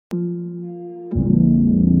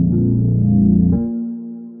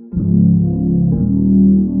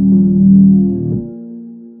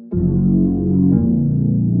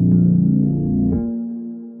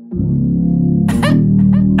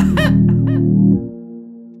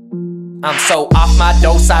I'm so off my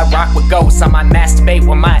dose, I rock with ghosts. I might masturbate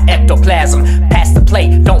with my ectoplasm. Pass the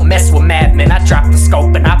plate, don't mess with madmen. I drop the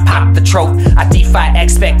scope and I pop the trope. I defy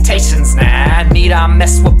expectations now. I need I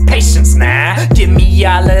mess with patience now. Give me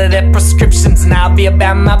all of their prescriptions and I'll be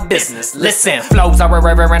about my business. Listen, flows are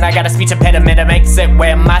irreverent. I got a speech impediment that makes it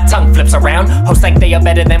where my tongue flips around. Hosts think they are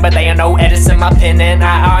better than, but they are no Edison. My pen and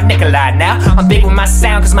I are Nikolai now. I'm big with my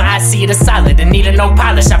sound cause my eyes see it as solid and needing no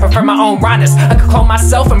polish. I prefer my own rawness. I could clone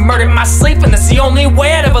myself and murder my sleep, and it's the only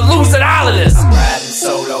way I'd ever lose at all of this. I'm riding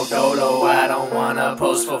solo dolo, I don't wanna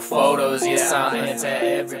post for photos. Yes, I'm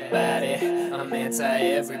anti-everybody, I'm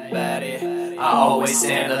anti-everybody. I always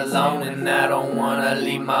stand alone and I don't wanna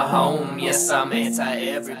leave my home. Yes, I'm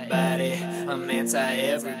anti-everybody, I'm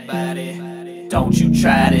anti-everybody. Don't you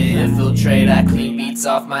try to infiltrate, I clean beats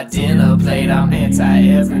off my dinner plate. I'm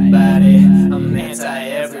anti-everybody, I'm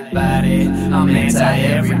anti-everybody, I'm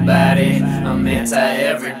anti-everybody, I'm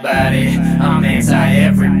anti-everybody, I'm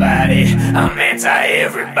anti-everybody, I'm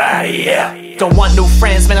anti-everybody, yeah. Don't want new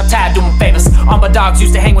friends, man, I'm tired doing favors. All my dogs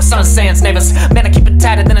used to hang with Sun Sands neighbors. Man, I keep it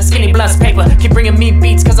tighter than a skinny blunt's paper. Keep bringing me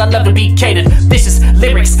beats cause I love to be catered. Vicious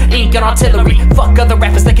lyrics, ink and artillery. Fuck other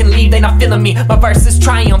rappers, they can leave, they not feeling me. My verses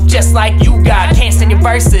triumph just like you got. Can't stand your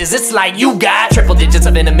verses, it's like you got triple digits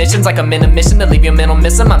of intermissions, like I'm in a mission to leave your mental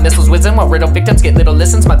missing. My missiles whizzing while riddle victims get little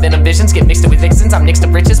listens. My venom visions get mixed with vixens. I'm next to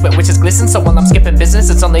riches, but witches glisten. So while I'm skipping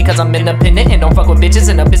business, it's only cause I'm independent and don't fuck with bitches.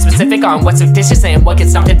 And a bit specific on what's fictitious and what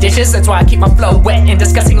gets dumped to dishes. That's why I keep my flow wet and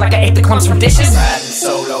disgusting like I ate the crumbs from dishes. I'm riding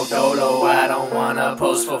solo dolo, I don't wanna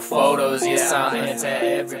post for photos. Yes, I'm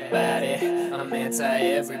anti-everybody, I'm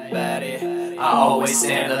anti-everybody. I always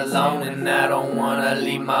stand alone and I don't wanna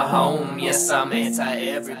leave my home. Yes, I'm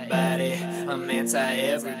anti-everybody, I'm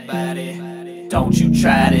anti-everybody. Don't you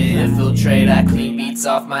try to infiltrate, I clean beats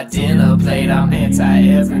off my dinner plate. I'm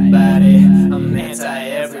anti-everybody, I'm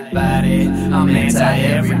anti-everybody, I'm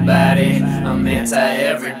anti-everybody, I'm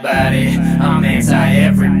anti-everybody, I'm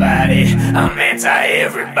anti-everybody, I'm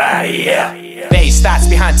anti-everybody, yeah. Beige thoughts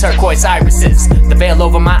behind turquoise irises. The veil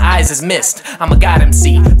over my eyes is mist. I'm a god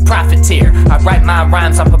MC, profiteer. I write my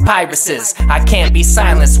rhymes on papyruses. I can't be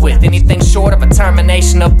silenced with anything short of a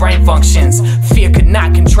termination of brain functions. Fear could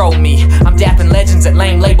not control me. I'm dapping legends at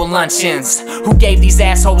lame label luncheons. Who gave these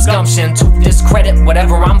assholes gumption to discredit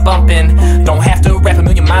whatever I'm bumping? Don't have to rap a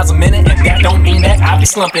million miles a minute, and that don't mean that I'll be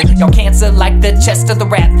slumping. Y'all cancer like the chest of the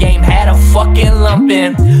rap game had a fucking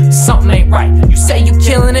lumpin'. Something ain't right. You say you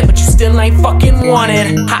killing it, but you still ain't fucking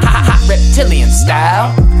wanted. Hot reptilian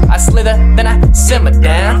style. I slither, then I simmer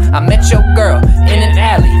down. I met your girl in an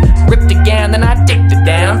alley, ripped a gown, then I dicked it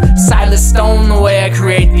down. Silas Stone, the way I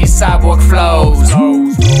create these cyborg flows.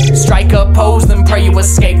 Strike a pose, then pray you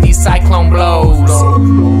escape these cyclone blows.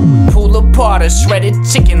 Pull apart a shredded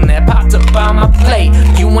chicken that popped up on my plate.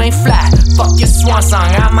 You ain't fly, fuck your swan song,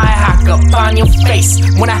 I might hack up on your face.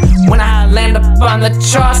 When I land up on the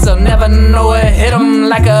charts, they'll never know what hit them.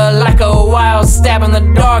 Like a wild stab in the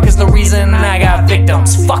dark is the reason I got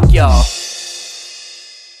victims. Fuck y'all.